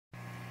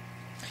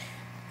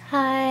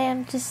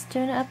I'm just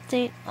doing an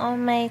update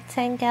on my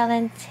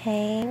 10-gallon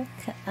tank.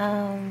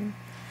 I'm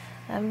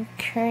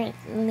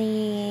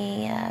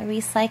currently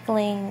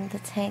recycling the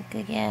tank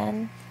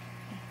again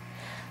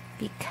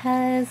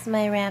because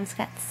my rams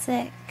got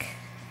sick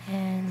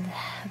and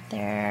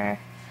they're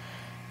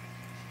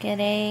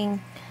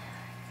getting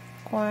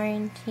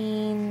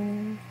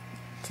quarantined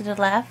to the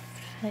left,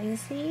 as you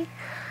see.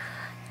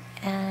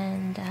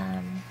 And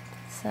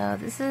so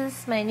this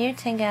is my new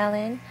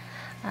 10-gallon.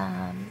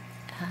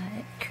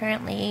 It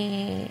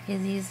currently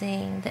is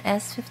using the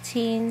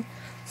S15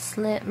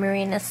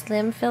 Marina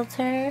Slim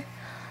filter,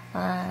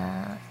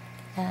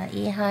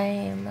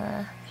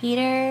 ehiem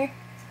heater,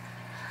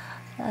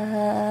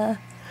 a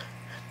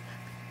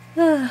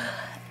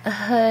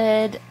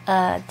hood,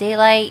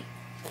 daylight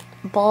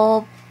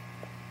bulb,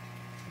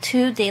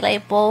 2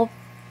 daylight bulbs,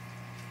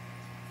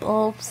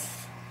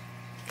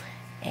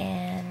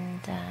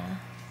 and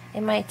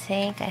in my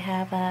tank I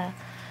have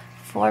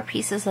 4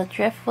 pieces of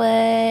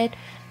driftwood,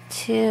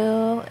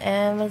 2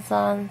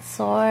 Amazon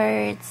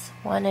swords,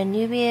 1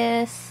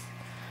 Anubis,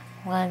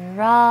 1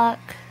 rock.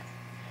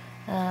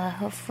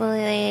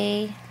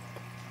 Hopefully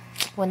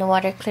when the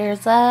water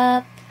clears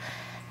up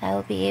I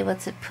will be able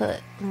to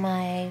put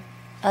my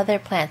other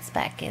plants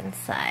back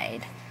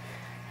inside.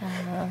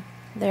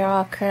 They're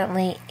all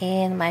currently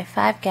in my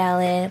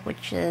 5-gallon,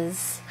 which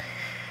is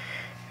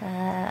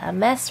a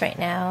mess right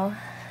now.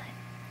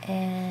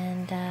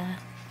 And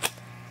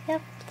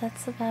yep,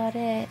 that's about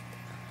it.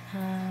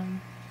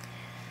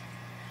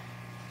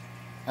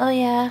 Oh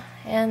yeah,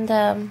 and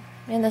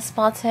in the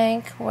small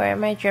tank where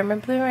my German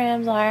blue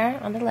rams are,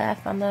 on the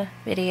left on the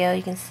video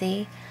you can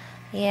see,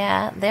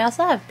 yeah, they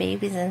also have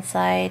babies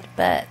inside,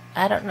 but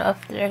I don't know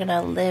if they're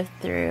gonna live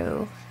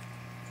through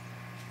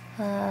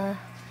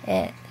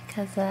it,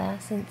 because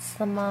since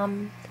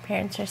the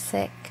parents are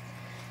sick,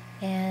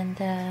 and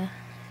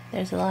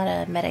there's a lot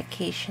of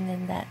medication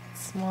in that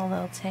small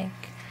little tank.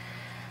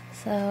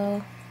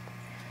 So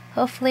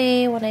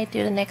hopefully when I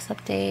do the next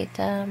update,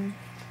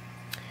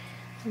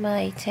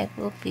 my tank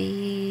will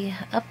be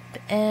up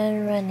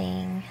and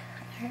running.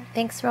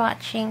 Thanks for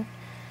watching.